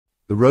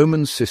The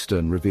Roman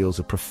cistern reveals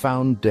a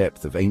profound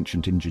depth of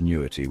ancient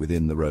ingenuity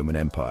within the Roman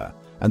Empire,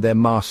 and their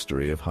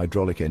mastery of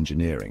hydraulic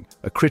engineering,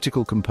 a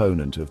critical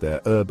component of their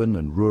urban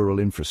and rural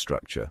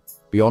infrastructure.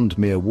 Beyond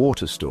mere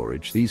water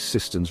storage, these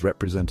cisterns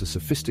represent a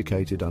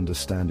sophisticated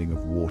understanding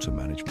of water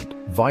management,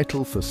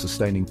 vital for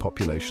sustaining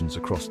populations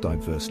across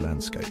diverse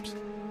landscapes.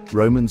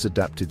 Romans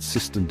adapted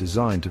cistern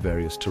design to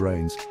various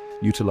terrains,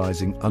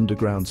 utilizing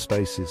underground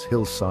spaces,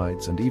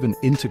 hillsides, and even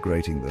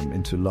integrating them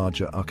into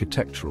larger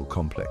architectural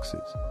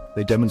complexes.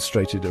 They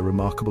demonstrated a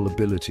remarkable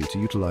ability to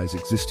utilize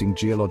existing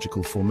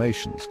geological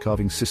formations,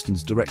 carving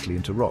cisterns directly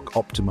into rock,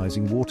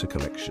 optimizing water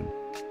collection.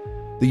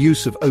 The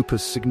use of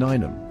opus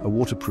signinum, a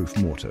waterproof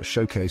mortar,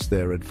 showcased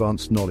their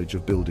advanced knowledge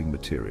of building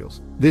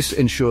materials. This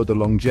ensured the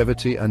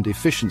longevity and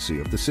efficiency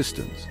of the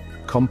cisterns.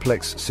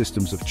 Complex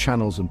systems of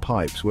channels and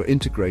pipes were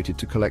integrated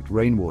to collect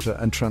rainwater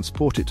and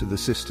transport it to the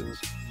cisterns,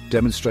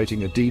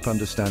 demonstrating a deep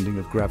understanding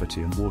of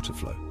gravity and water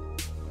flow.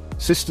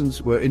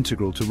 Cisterns were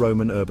integral to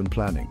Roman urban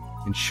planning,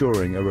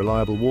 ensuring a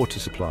reliable water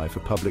supply for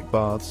public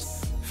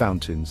baths,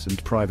 fountains,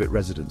 and private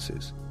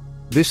residences.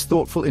 This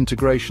thoughtful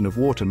integration of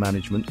water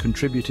management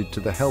contributed to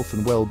the health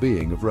and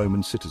well-being of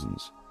Roman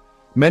citizens.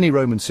 Many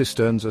Roman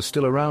cisterns are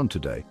still around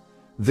today.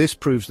 This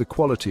proves the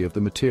quality of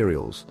the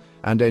materials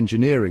and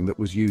engineering that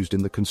was used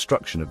in the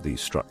construction of these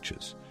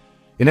structures.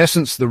 In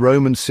essence, the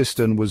Roman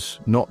cistern was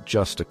not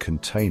just a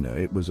container,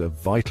 it was a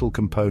vital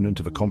component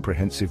of a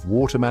comprehensive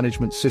water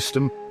management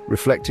system,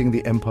 reflecting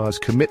the empire's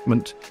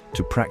commitment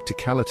to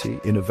practicality,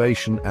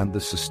 innovation, and the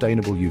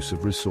sustainable use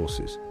of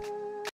resources.